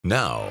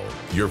Now,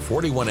 your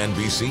 41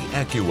 NBC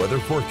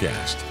AccuWeather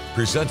forecast,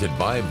 presented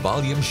by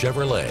Volume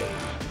Chevrolet.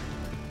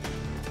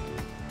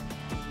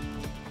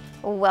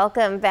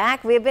 Welcome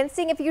back. We've been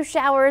seeing a few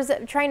showers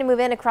trying to move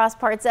in across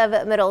parts of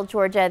middle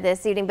Georgia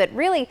this evening, but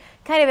really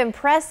kind of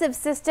impressive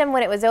system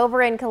when it was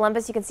over in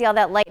Columbus. You can see all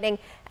that lightning.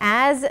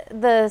 As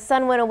the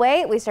sun went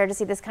away, we started to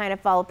see this kind of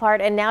fall apart,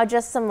 and now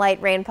just some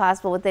light rain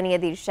possible with any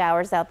of these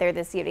showers out there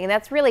this evening. And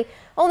that's really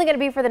only going to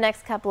be for the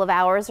next couple of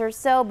hours or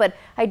so, but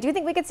I do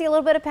think we could see a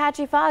little bit of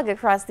patchy fog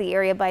across the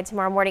area by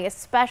tomorrow morning,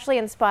 especially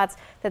in spots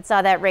that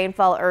saw that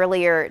rainfall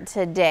earlier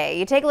today.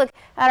 You take a look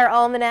at our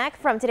almanac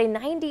from today,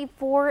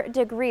 94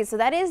 degrees. So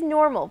that is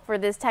normal for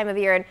this time of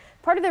year. And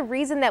part of the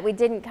reason that we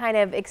didn't kind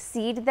of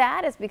exceed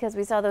that is because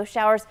we saw those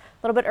showers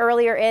a little bit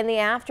earlier in the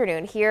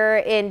afternoon. Here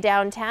in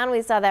downtown,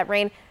 we saw that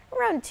rain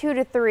around 2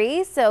 to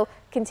 3. So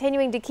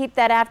continuing to keep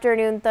that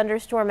afternoon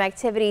thunderstorm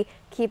activity,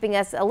 keeping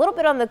us a little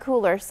bit on the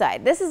cooler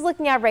side. This is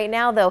looking out right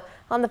now, though,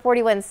 on the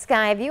 41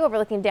 sky view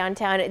overlooking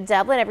downtown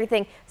Dublin.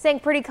 Everything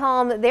staying pretty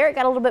calm there. It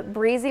got a little bit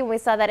breezy when we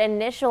saw that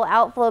initial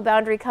outflow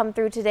boundary come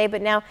through today,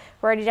 but now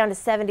we're already down to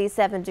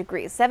 77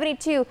 degrees.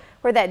 72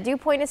 where that dew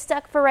point is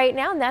stuck for right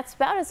now, and that's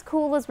about as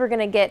cool as we're going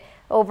to get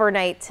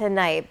overnight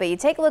tonight. But you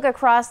take a look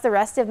across the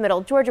rest of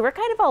middle Georgia, we're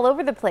kind of all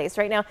over the place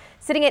right now.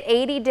 Sitting at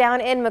 80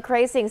 down in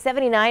McRae, seeing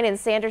 79 in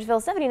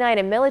Sandersville, 79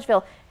 in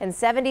Milledgeville, and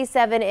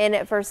 77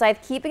 in Forsyth.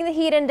 Keeping the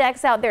heat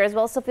index out there as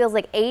well. Still feels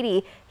like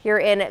 80 here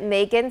in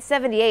Macon,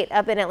 78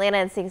 up in Atlanta,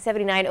 and seeing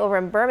 79 over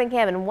in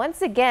Birmingham. And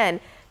once again,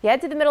 you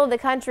head to the middle of the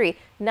country,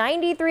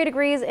 93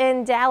 degrees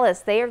in Dallas.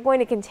 They are going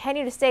to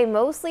continue to stay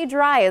mostly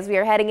dry as we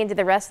are heading into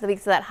the rest of the week.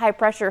 So that high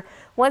pressure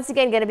once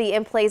again going to be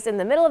in place in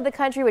the middle of the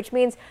country, which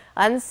means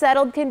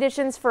unsettled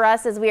conditions for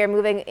us as we are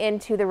moving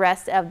into the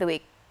rest of the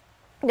week.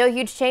 No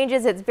huge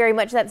changes. It's very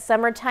much that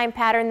summertime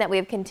pattern that we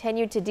have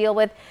continued to deal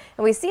with,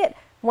 and we see it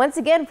once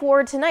again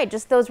for tonight,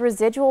 just those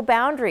residual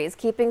boundaries,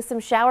 keeping some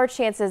shower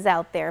chances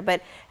out there.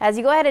 But as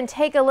you go ahead and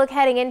take a look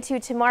heading into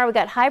tomorrow, we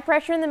got high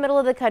pressure in the middle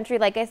of the country.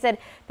 Like I said,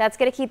 that's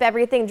going to keep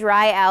everything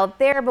dry out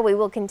there, but we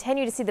will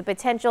continue to see the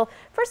potential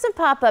for some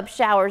pop-up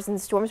showers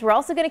and storms. We're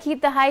also going to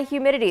keep the high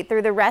humidity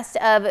through the rest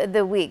of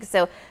the week.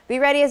 So be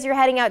ready as you're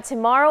heading out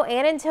tomorrow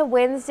and into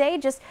Wednesday.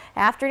 Just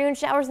afternoon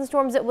showers and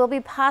storms that will be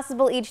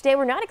possible each day.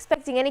 We're not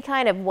expecting any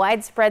kind of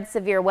widespread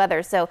severe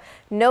weather, so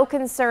no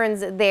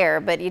concerns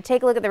there. But you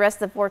take a look at the rest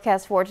of the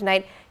forecast for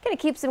tonight. Going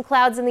to keep some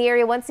clouds in the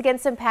area. Once again,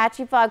 some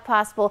patchy fog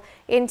possible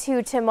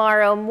into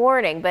tomorrow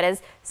morning. But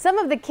as some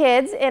of the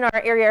kids in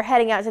our area are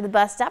heading out to the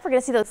bus stop, we're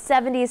going to see those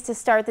 70s to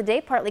start the day.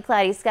 Partly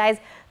cloudy skies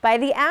by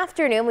the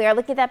afternoon. We are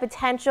looking at that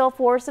potential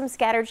for some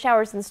scattered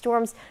showers and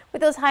storms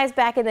with those highs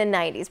back in the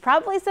 90s.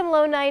 Probably some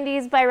low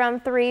 90s by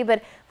around 3,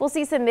 but we'll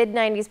see some mid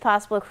 90s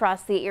possible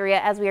across the area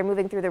as we are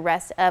moving through the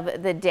rest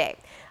of the day.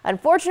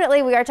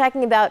 Unfortunately, we are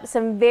talking about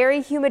some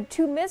very humid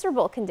to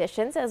miserable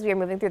conditions as we are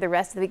moving through the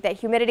rest of the week.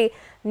 That humidity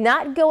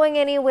not going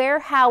anywhere.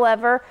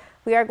 However,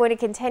 we are going to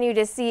continue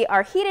to see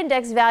our heat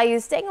index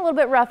values staying a little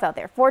bit rough out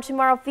there. For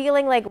tomorrow,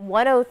 feeling like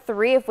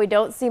 103 if we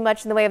don't see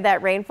much in the way of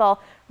that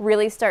rainfall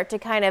really start to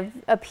kind of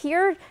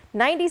appear.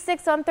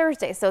 96 on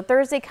Thursday. So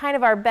Thursday kind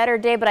of our better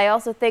day, but I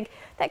also think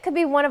that could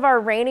be one of our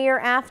rainier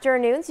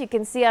afternoons. You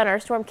can see on our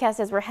stormcast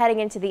as we're heading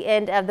into the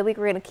end of the week,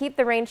 we're going to keep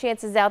the rain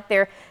chances out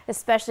there,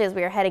 especially as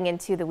we are heading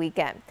into the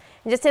weekend.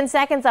 In just 10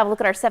 seconds, I'll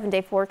look at our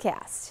 7-day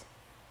forecast.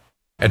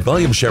 At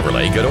Volume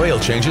Chevrolet, get oil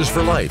changes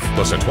for life,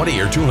 plus a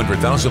 20-year,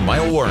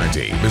 200,000-mile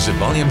warranty. Visit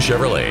Volume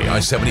Chevrolet,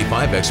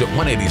 I-75 exit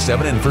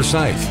 187 in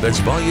Forsyth.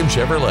 That's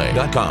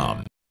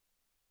VolumeChevrolet.com.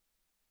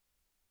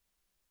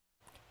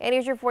 And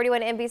here's your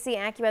 41 NBC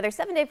AccuWeather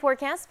 7-day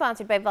forecast,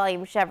 sponsored by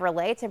Volume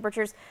Chevrolet.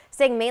 Temperatures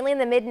staying mainly in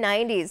the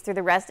mid-90s through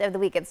the rest of the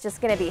week. It's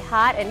just going to be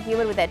hot and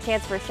humid with that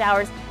chance for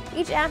showers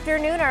each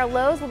afternoon. Our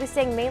lows will be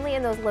staying mainly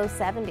in those low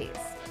 70s.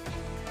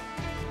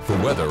 For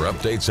weather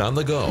updates on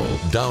the go,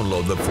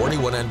 download the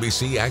 41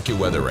 NBC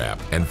AccuWeather app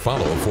and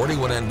follow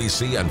 41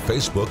 NBC on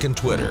Facebook and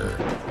Twitter.